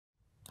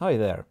Hi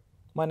there,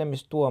 my name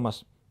is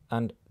Tuomas,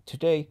 and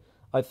today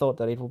I thought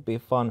that it would be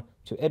fun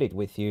to edit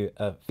with you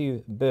a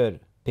few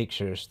bird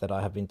pictures that I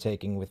have been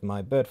taking with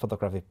my bird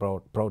photography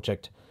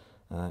project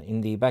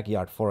in the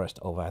backyard forest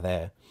over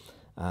there.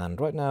 And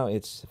right now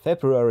it's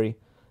February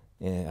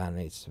and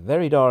it's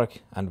very dark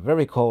and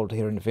very cold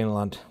here in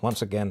Finland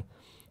once again,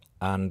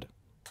 and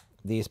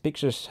these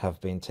pictures have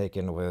been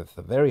taken with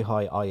a very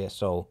high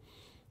ISO,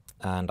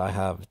 and I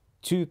have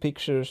two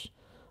pictures.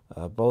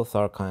 Both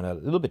are kind of a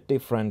little bit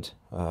different,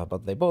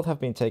 but they both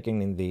have been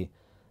taken in the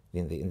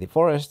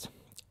forest.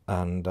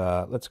 And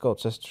let's go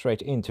just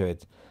straight into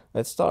it.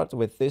 Let's start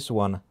with this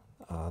one.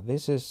 I'm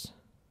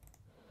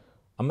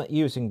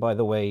using, by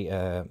the way,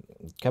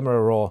 Camera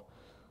Raw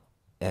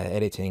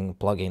editing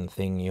plugin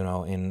thing, you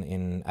know,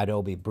 in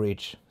Adobe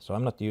Bridge. So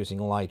I'm not using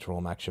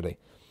Lightroom actually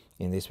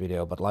in this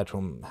video, but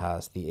Lightroom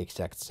has the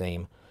exact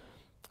same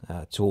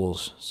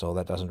tools, so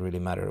that doesn't really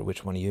matter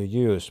which one you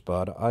use,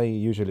 but I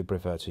usually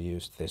prefer to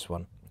use this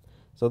one.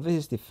 So this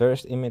is the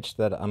first image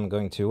that I'm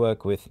going to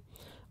work with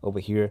over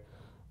here.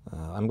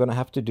 I'm gonna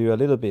have to do a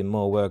little bit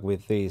more work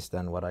with these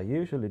than what I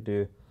usually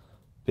do,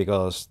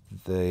 because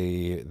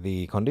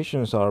the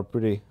conditions are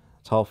pretty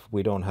tough.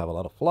 We don't have a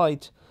lot of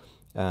light,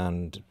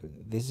 and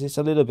this is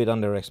a little bit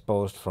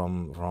underexposed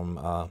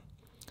from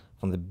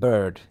the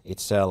bird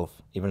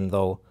itself, even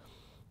though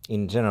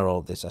in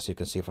general this, as you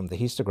can see from the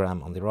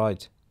histogram on the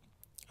right,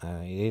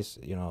 it is,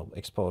 you know,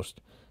 exposed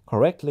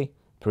correctly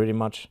pretty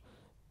much,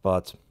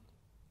 but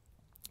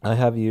I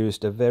have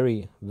used a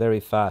very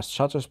fast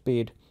shutter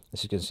speed,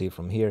 as you can see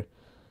from here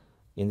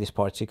in this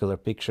particular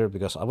picture,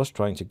 because I was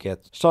trying to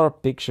get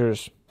sharp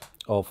pictures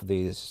of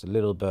these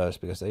little birds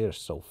because they are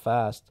so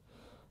fast.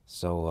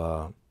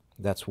 So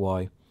that's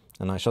why.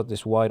 And I shot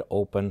this wide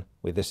open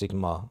with the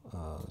Sigma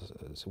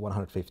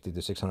 150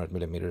 to 600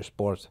 millimeter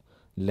sport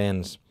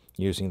lens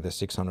using the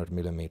 600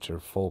 millimeter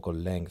focal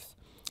length,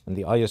 and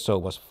the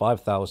ISO was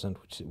 5000,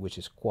 which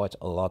is quite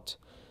a lot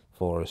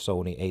for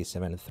Sony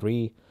A7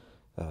 III.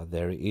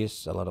 There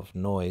is a lot of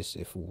noise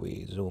if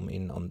we zoom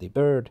in on the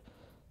bird.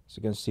 As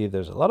you can see,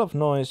 there's a lot of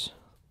noise,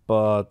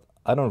 but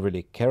I don't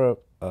really care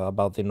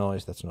about the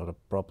noise. That's not a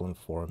problem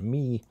for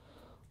me.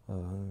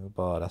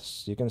 But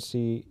as you can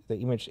see, the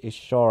image is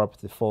sharp.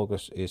 The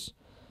focus is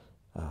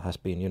has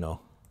been, you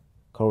know,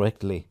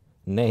 correctly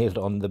nailed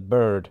on the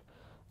bird,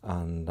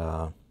 and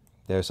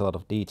there's a lot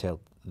of detail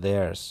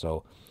there.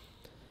 So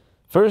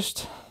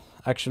first,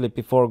 actually,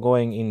 before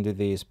going into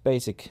these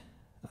basic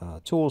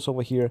tools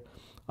over here,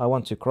 I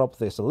want to crop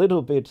this a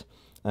little bit,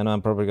 and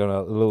I'm probably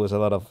gonna lose a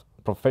lot of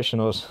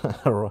professionals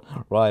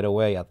right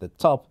away at the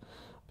top,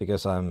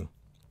 because I'm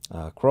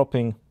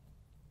cropping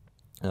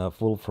a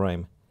full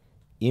frame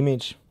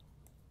image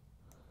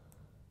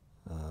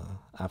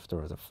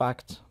after the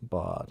fact,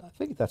 but I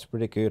think that's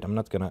pretty good. I'm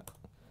not gonna,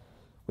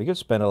 we could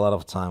spend a lot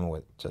of time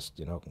with just,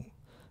 you know,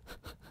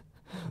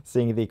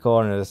 seeing the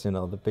corners, you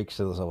know, the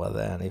pixels over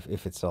there, and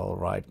if it's all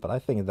right, but I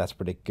think that's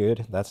pretty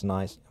good. That's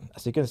nice.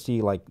 As you can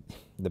see, like,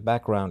 the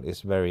background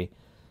is very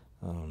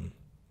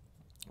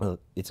well,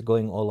 it's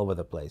going all over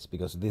the place,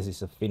 because this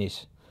is a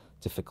Finnish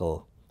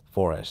typical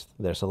forest.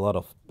 There's a lot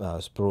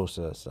of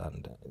spruces,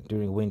 and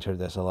during winter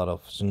there's a lot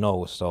of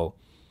snow, so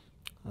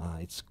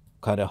it's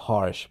kind of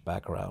harsh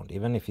background.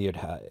 Even if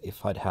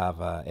I'd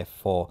have a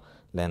f4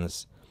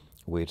 lens,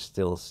 we'd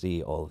still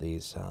see all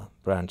these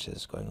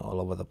branches going all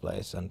over the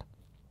place. And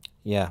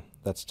yeah,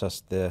 that's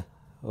just the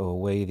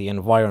way the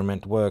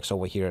environment works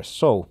over here.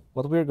 So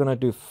what we're gonna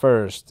do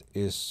first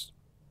is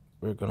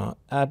we're gonna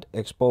add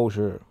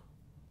exposure,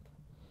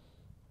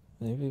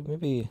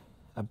 maybe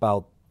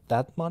about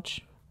that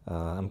much.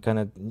 I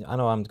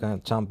know I'm kind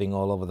of jumping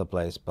all over the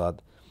place,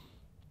 but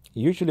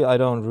usually I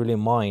don't really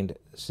mind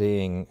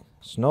seeing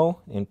snow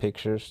in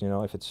pictures. You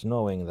know, if it's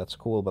snowing, that's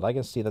cool, but I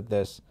can see that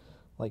there's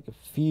like a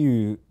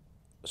few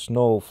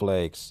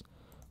snowflakes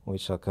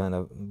which are kind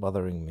of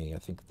bothering me. I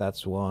think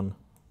that's one,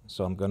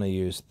 so I'm gonna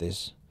use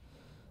this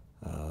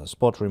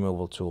spot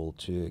removal tool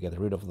to get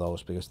rid of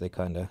those, because they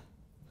kind of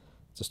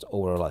just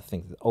overall I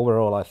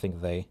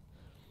think they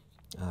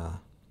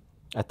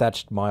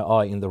attached my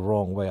eye in the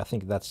wrong way. I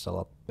think that's a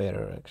lot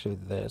better. Actually,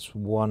 there's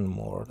one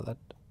more that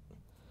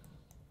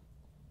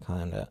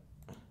kind of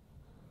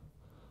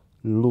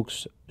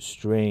looks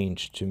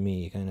strange to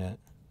me. Kind of,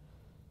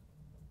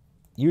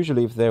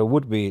 usually if there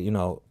would be, you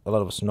know, a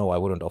lot of snow, I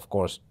wouldn't, of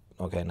course.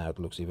 Okay, now it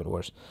looks even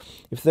worse.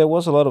 If there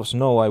was a lot of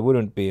snow, I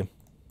wouldn't be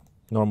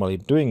normally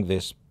doing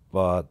this,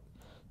 but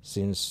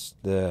since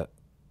the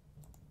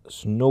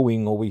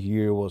snowing over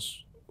here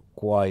was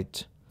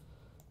quite,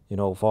 you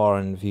know, far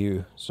in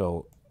view,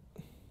 so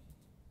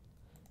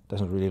it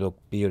doesn't really look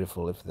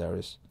beautiful if there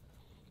is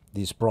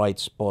these bright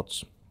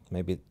spots,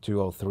 maybe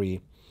 2 or 3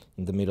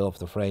 in the middle of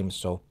the frame,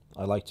 so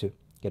I like to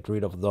get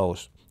rid of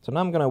those. So now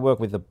I'm gonna work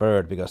with the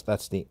bird, because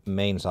that's the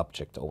main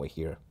subject over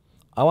here.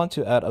 I want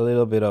to add a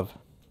little bit of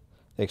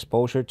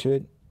exposure to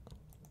it,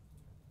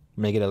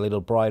 make it a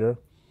little brighter.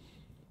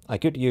 I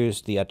could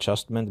use the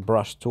adjustment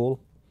brush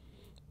tool,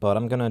 but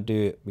I'm gonna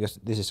do, because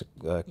this is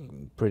a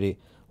pretty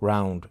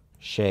round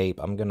shape,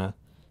 I'm gonna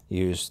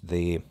use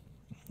the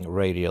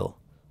radial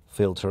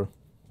filter.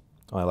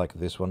 I like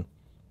this one.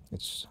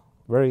 It's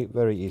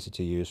very easy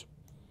to use.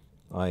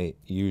 I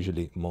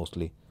usually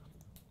mostly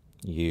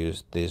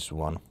use this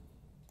one.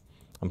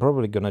 I'm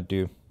probably gonna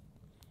do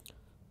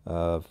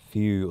a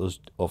few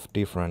of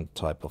different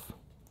type of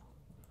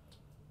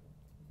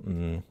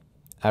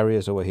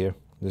areas over here.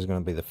 This is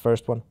gonna be the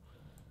first one,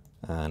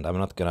 and I'm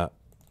not gonna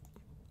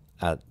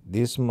add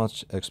this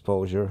much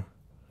exposure.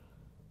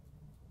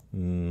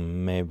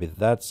 Maybe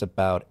that's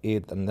about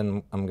it, and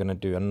then I'm gonna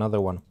do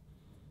another one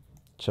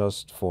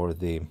just for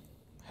the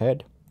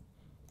head.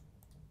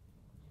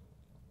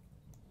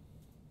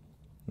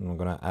 I'm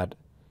gonna add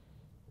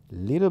a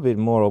little bit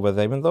more over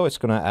there, even though it's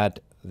gonna add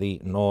the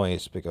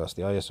noise because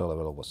the ISO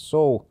level was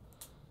so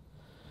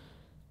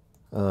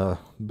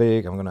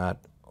big. I'm gonna add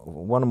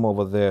one more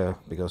over there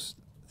because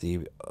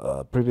the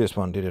previous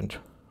one didn't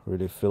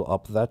really fill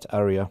up that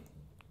area,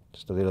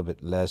 just a little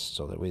bit less,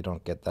 so that we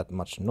don't get that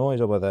much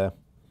noise over there.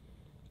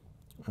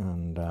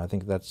 And I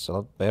think that's a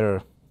lot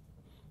better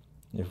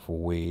if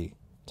we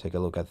take a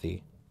look at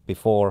the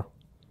before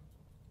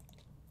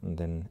and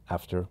then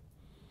after.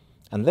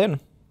 And then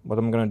what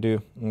I'm gonna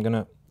do, I'm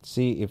gonna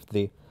see if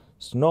the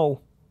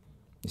snow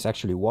is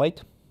actually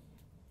white,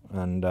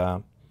 and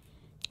I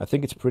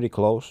think it's pretty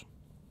close.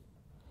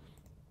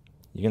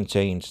 You can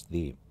change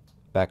the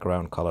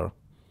background color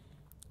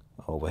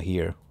over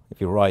here if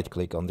you right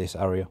click on this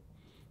area.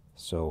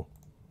 So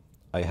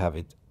I have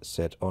it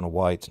set on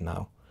white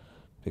now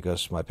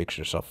because my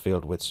pictures are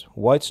filled with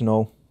white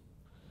snow.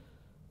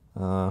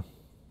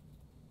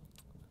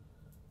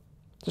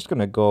 Just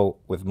gonna go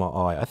with my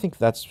eye. I think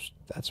that's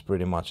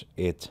pretty much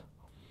it.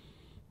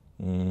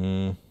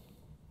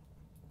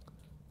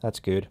 That's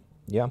good,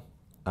 yeah.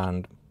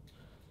 And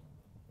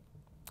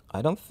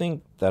I don't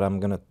think that I'm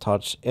gonna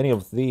touch any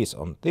of these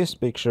on this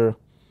picture.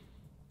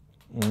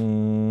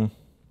 I'm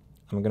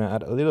gonna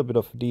add a little bit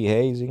of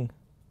dehazing,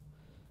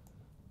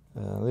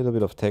 a little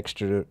bit of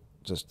texture,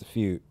 just a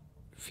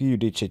few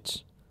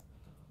digits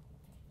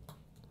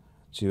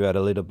to add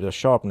a little bit of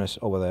sharpness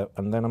over there,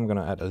 and then I'm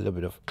gonna add a little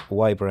bit of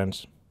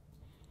vibrance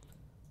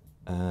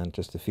and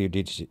just a few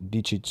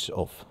digits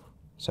of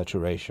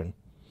saturation,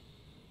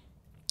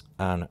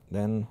 and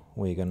then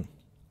we can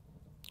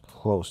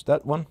close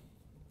that one.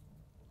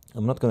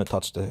 I'm not gonna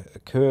touch the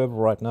curve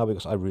right now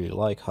because I really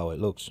like how it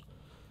looks.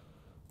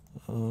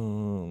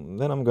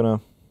 Then I'm gonna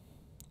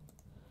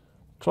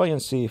try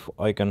and see if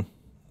I can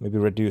maybe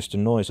reduce the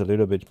noise a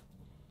little bit.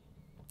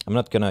 I'm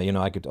not gonna, you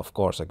know, I could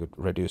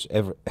reduce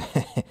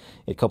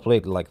it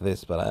completely like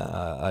this, but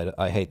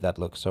I hate that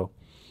look. So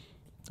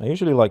I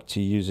usually like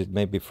to use it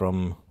maybe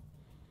from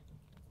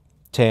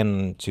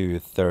 10 to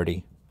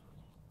 30,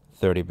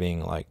 30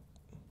 being like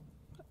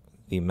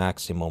the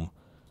maximum.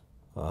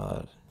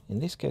 In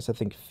this case, I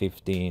think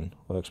 15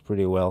 works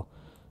pretty well.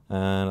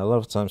 And a lot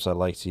of times I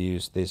like to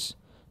use this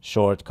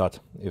shortcut,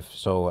 if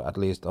so, at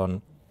least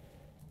on...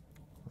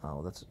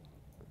 Oh, that's...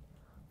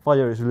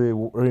 Fire is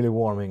really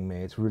warming me.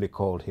 It's really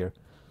cold here,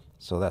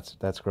 so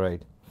that's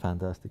great,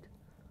 fantastic.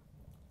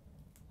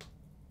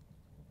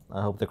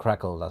 I hope the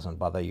crackle doesn't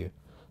bother you.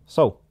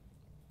 So,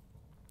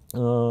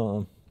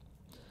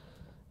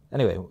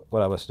 anyway,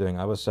 what I was doing,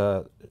 I was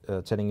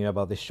telling you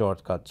about this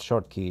shortcut,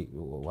 short key.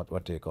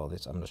 What do you call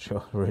this? I'm not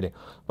sure really,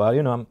 but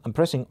you know, I'm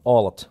pressing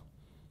Alt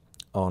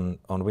on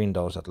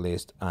Windows at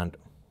least, and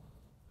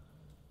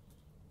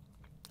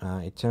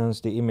it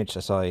turns the image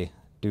as I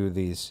do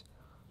these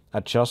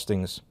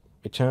adjustings.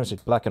 It turns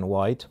it black and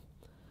white,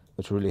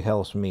 which really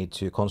helps me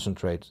to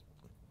concentrate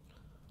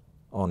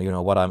on, you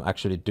know, what I'm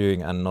actually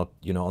doing and not,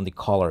 you know, on the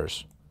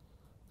colors.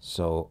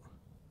 So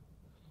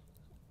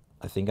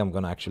I think I'm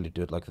gonna actually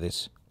do it like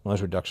this: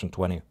 noise reduction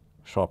 20,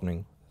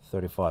 sharpening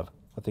 35.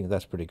 I think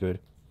that's pretty good.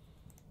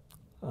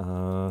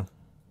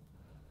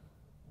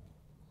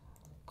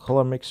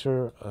 Color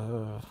mixer,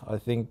 I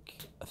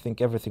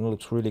think everything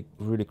looks really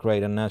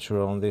great and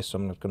natural on this, so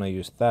I'm not gonna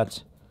use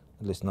that,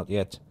 at least not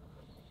yet.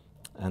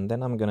 And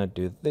then I'm gonna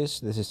do this.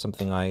 This is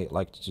something I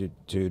like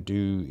to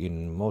do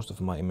in most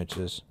of my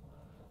images.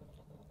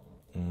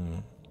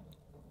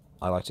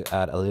 I like to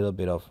add a little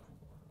bit of...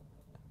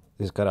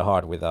 This is kind of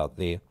hard without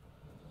the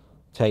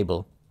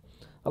table.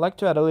 I like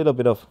to add a little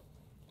bit of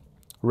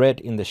red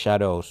in the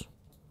shadows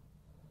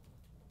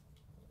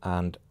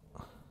and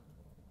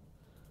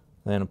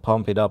then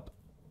pump it up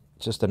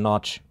just a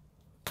notch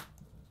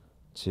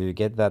to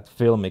get that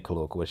filmic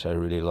look, which I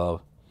really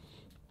love.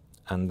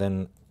 And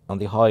then on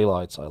the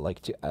highlights, I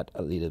like to add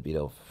a little bit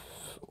of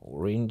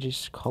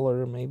orangish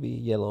color, maybe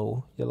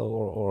yellow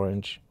or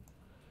orange,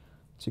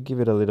 to give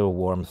it a little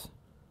warmth.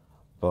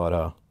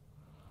 But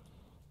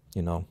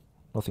you know,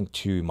 nothing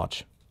too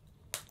much.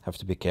 Have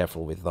to be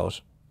careful with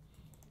those.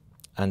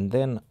 And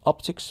then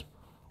optics,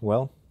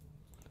 well,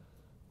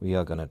 we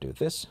are gonna do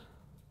this.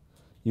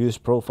 Use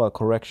profile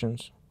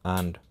corrections,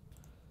 and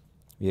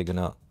we are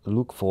gonna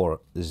look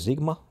for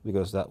Sigma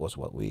because that was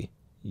what we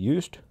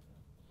used.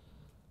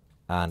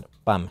 And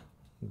bam,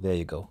 there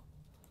you go.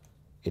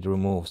 It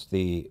removes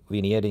the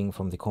vignetting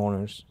from the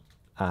corners,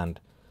 and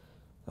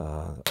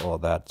all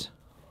that.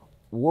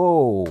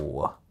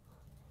 Whoa!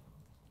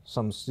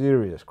 Some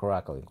serious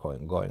crackling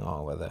going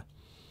on over there.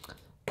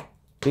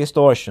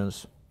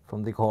 Distortions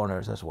from the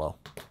corners as well,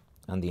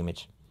 and the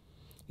image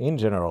in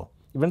general.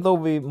 Even though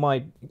we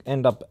might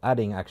end up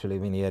adding actually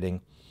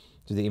vignetting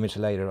to the image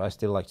later, I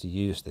still like to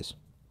use this.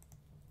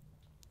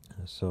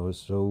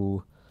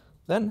 So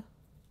then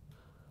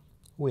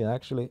we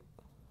actually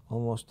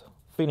almost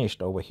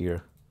finished over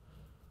here.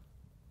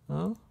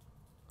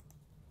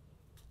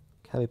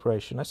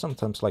 Calibration. I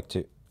sometimes like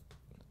to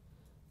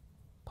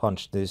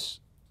punch this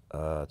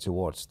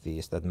towards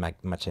is that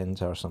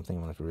magenta or something.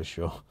 I'm not really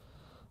sure.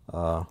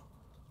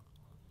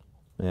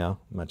 Yeah,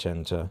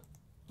 magenta,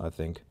 I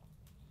think,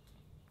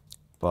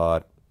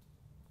 but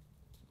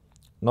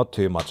not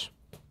too much.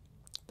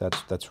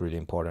 That's really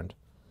important.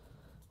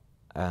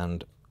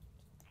 And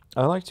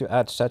I like to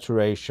add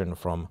saturation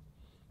from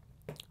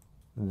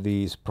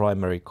these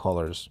primary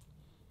colors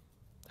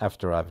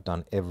after I've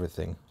done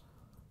everything.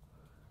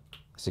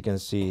 As you can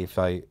see, if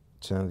I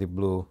turn the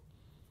blue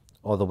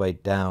all the way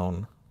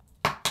down,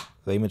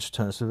 the image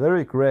turns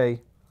very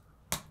gray.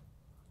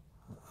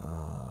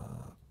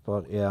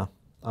 But yeah,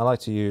 I like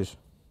to use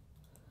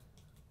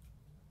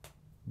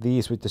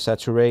these with the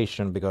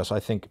saturation because I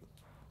think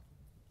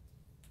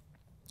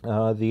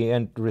the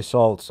end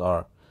results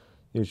are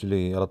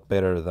usually a lot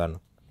better than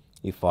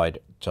if I'd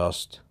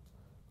just,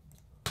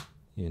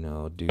 you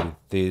know, do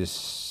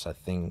this. I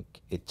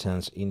think it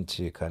turns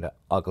into kind of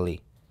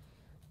ugly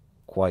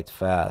quite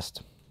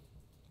fast.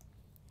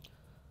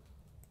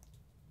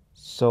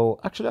 So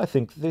actually I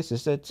think this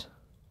is it.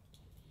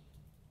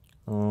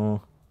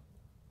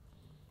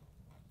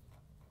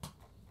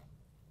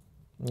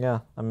 Yeah,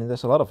 I mean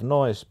there's a lot of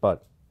noise,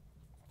 but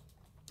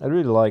I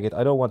really like it.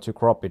 I don't want to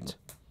crop it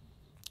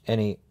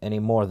any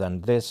more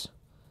than this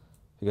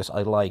because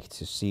I like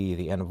to see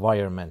the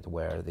environment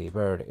where the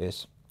bird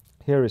is.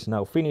 Here is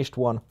now finished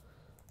one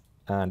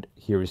and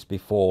here is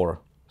before,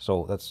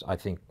 so that's I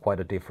think quite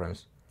a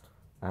difference.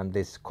 And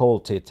this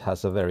cold tit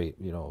has a very,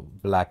 you know,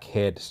 black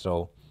head,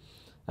 so,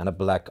 and a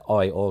black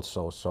eye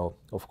also, so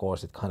of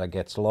course it kind of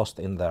gets lost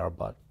in there,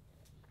 but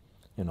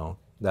you know,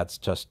 that's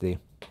just the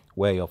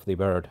way of the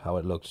bird, how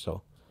it looks.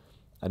 So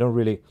I don't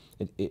really,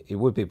 it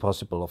would be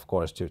possible of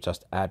course to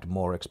just add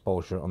more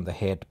exposure on the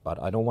head,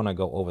 but I don't want to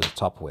go over the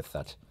top with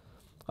that.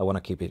 I want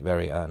to keep it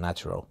very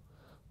natural.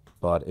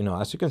 But you know,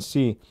 as you can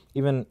see,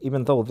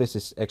 even though this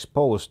is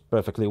exposed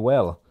perfectly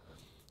well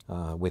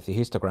with the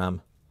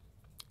histogram,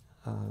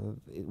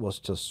 it was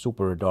just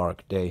super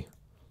dark day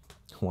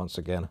once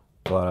again.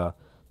 But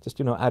just,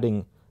 you know,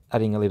 adding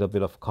a little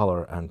bit of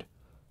color and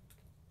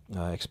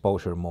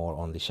exposure more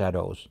on the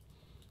shadows,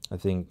 I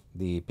think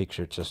the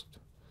picture just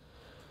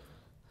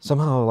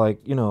somehow,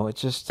 like, you know, it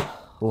just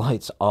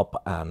lights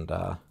up and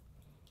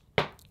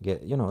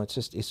get, you know,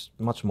 it's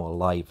much more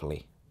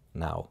lively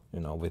now, you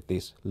know, with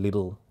these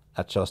little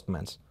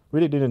adjustments.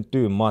 Really didn't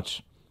do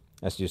much,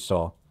 as you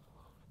saw,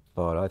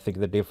 but I think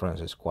the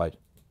difference is quite,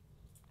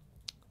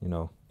 you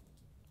know,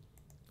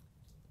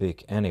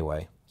 big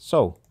anyway.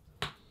 So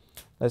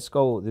let's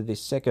go to the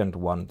second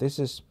one.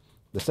 The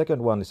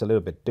second one is a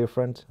little bit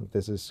different.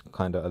 This is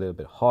kind of a little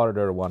bit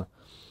harder one.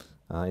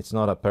 It's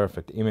not a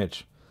perfect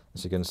image.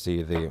 As you can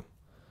see, the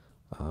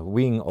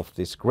wing of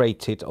this gray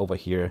tit over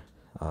here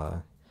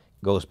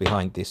goes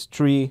behind this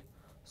tree,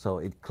 so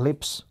it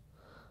clips,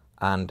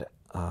 and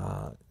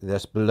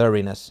there's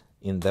blurriness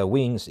in the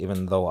wings,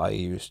 even though I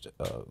used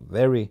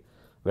very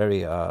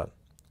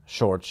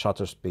short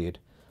shutter speed.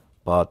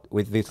 But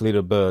with these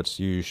little birds,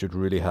 you should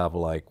really have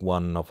like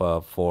 1 of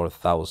a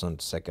 4,000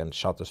 second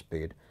shutter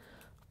speed.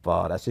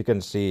 But as you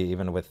can see,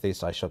 even with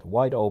this, I shot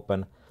wide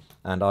open,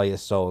 and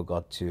ISO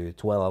got to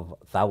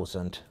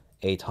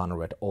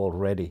 12,800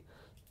 already.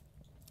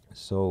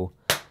 So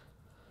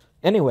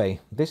anyway,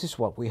 this is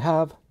what we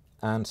have,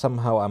 and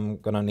somehow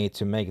I'm gonna need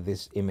to make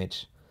this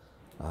image,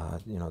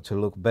 you know, to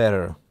look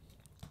better,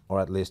 or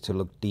at least to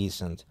look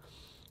decent.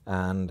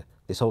 And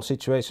this whole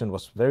situation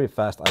was very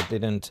fast. I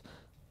didn't.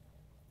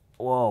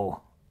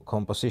 Whoa,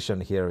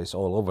 composition here is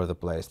all over the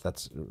place.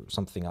 That's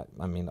something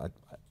I mean,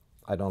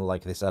 I don't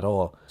like this at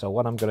all. So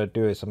what I'm gonna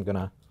do is I'm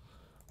gonna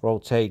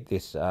rotate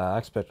this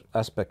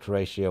aspect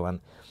ratio,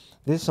 and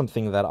this is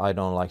something that I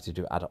don't like to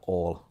do at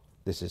all.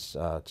 This is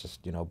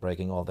just, you know,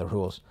 breaking all the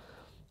rules.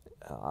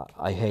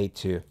 I hate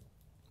to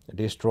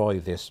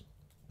destroy this,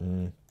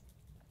 you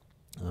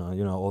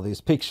know, all these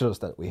pictures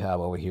that we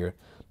have over here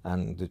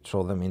and to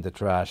throw them in the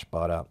trash.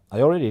 But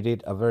I already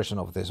did a version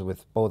of this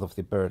with both of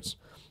the birds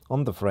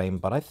on the frame,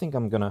 but I think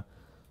I'm gonna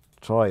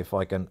try if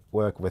I can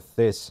work with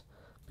this,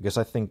 because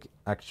I think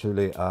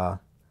actually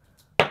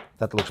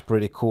that looks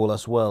pretty cool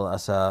as well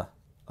as a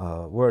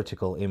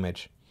vertical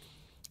image.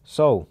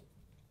 So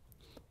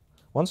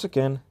once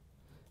again,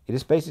 it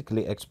is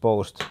basically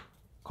exposed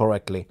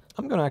correctly.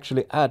 I'm gonna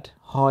actually add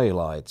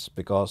highlights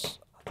because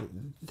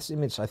this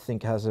image I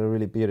think has a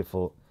really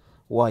beautiful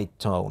white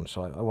tone,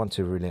 so I want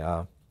to really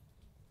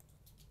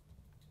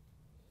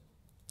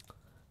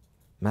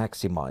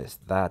maximize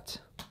that.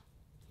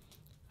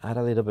 Add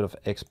a little bit of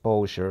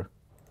exposure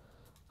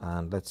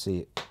and let's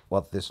see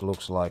what this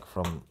looks like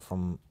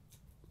from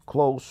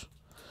close.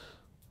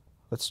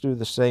 Let's do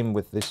the same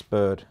with this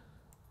bird.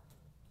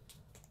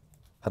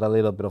 Add a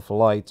little bit of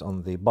light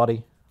on the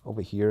body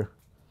over here.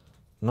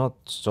 Not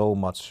so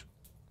much,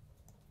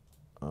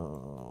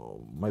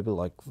 maybe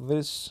like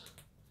this.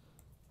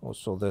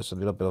 Also there's a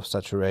little bit of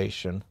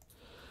saturation.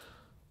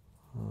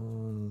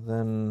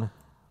 Then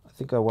I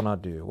think I wanna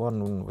do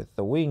one with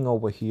the wing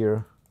over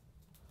here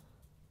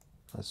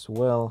as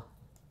well.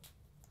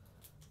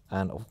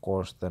 And of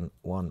course then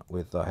one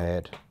with the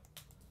head,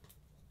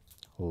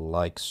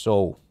 like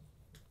so.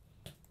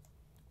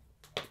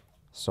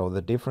 So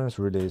the difference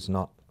really is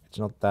not, it's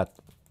not that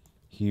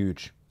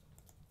huge,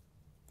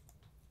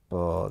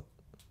 but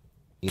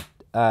it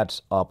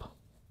adds up.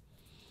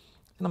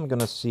 And I'm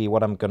gonna see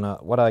what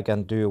I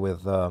can do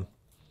with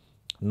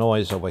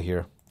noise over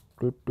here.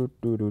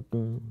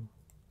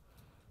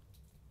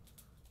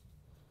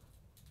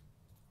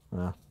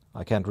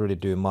 I can't really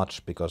do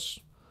much because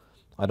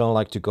I don't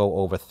like to go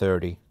over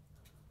 30.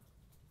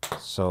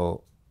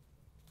 So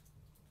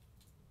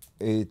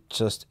it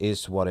just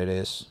is what it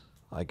is,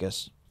 I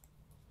guess.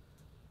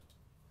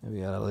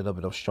 Maybe add a little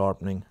bit of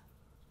sharpening.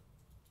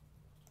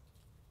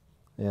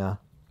 Yeah,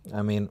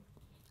 I mean,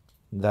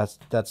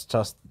 that's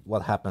just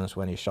what happens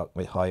when you shot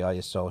with high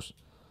ISOs.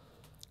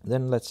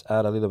 Then let's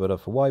add a little bit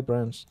of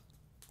vibrance,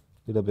 a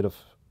little bit of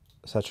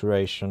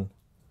saturation,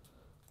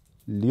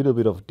 a little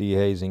bit of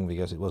dehazing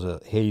because it was a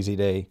hazy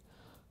day,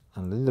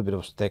 and a little bit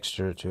of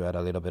texture to add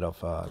a little bit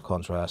of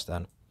contrast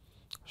and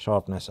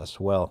sharpness as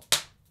well.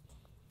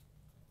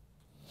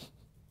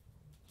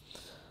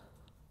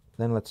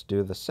 Then let's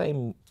do the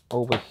same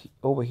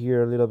over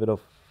here, a little bit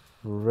of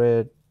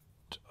red.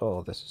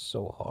 Oh, this is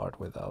so hard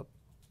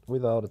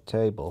without a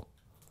table.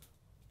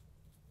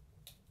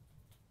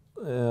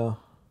 Yeah,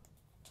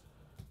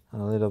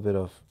 and a little bit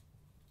of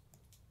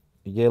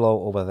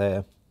yellow over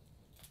there.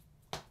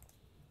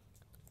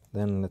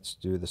 Then let's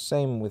do the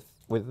same with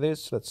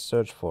this. Let's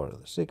search for the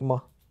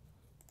sigma.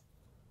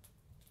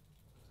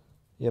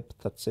 Yep,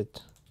 that's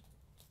it.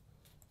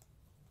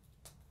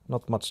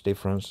 Not much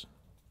difference.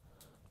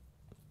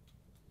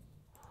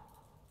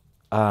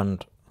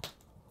 And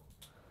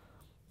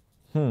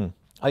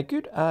I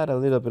could add a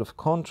little bit of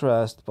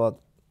contrast, but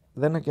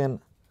then again,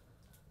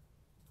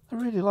 I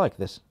really like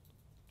this.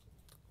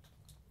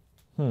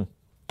 I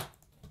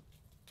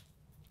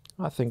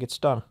think it's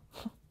done.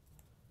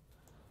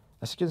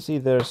 As you can see,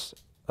 there's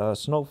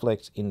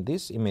snowflakes in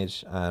this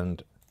image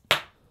and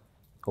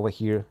over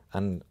here,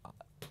 and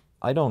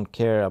I don't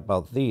care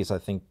about these. I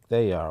think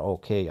they are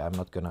okay. I'm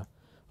not gonna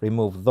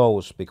remove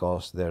those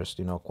because there's,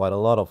 you know, quite a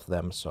lot of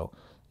them, so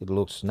it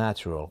looks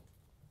natural.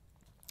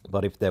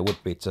 But if there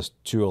would be just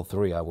 2 or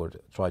 3, I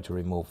would try to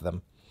remove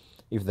them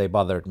if they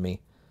bothered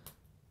me.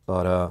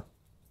 But I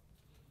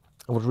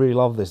would really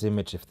love this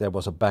image if there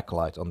was a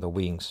backlight on the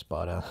wings,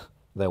 but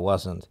there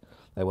wasn't.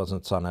 There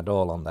wasn't sun at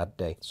all on that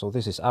day. So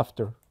this is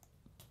after,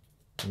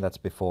 and that's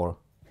before.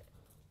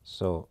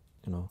 So,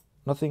 you know,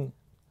 nothing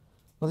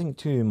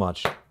too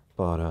much,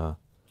 but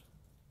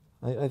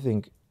I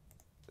think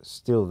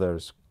still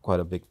there's quite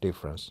a big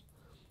difference.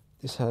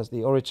 This has,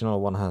 the original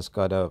one has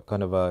kind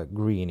of a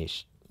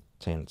greenish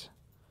tint,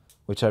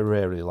 which I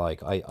rarely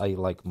like. I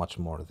like much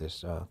more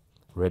this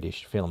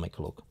reddish filmic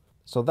look.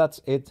 So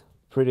that's it.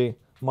 Pretty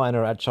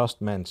minor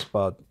adjustments,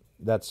 but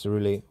that's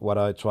really what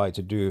I try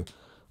to do.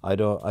 I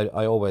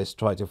always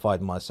try to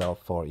fight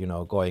myself for, you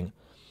know, going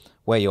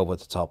way over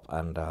the top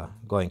and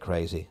going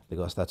crazy,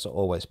 because that's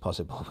always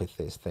possible with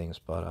these things.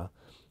 But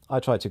I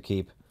try to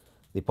keep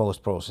the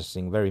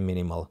post-processing very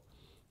minimal.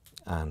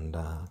 And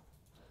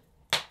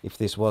if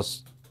this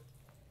was,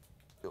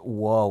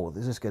 whoa,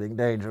 this is getting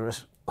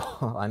dangerous.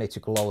 I need to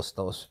close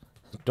those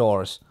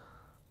doors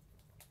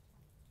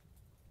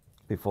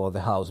before the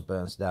house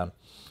burns down.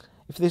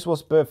 If this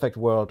was perfect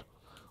world,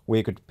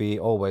 we could be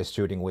always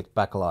shooting with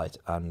backlight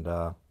and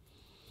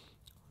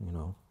you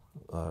know,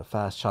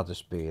 fast shutter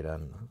speed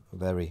and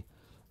very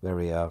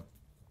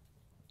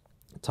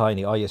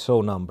tiny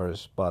ISO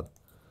numbers, but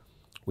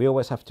we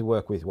always have to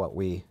work with what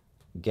we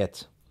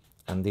get,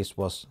 and this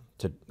was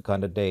the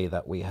kind of day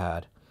that we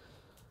had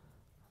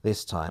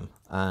this time.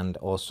 And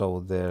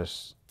also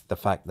there's the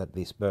fact that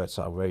these birds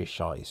are very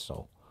shy,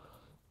 so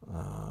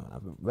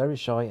very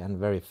shy and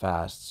very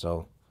fast,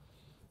 so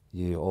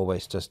you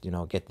always just, you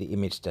know, get the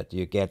image that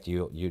you get.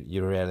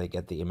 You rarely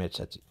get the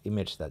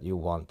image that you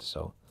want.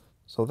 So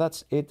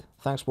that's it.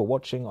 Thanks for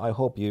watching. I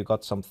hope you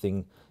got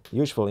something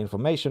useful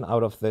information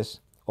out of this,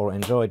 or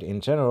enjoyed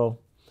in general.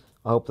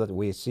 I hope that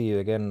we see you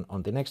again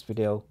on the next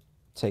video.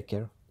 Take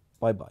care.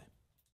 Bye bye.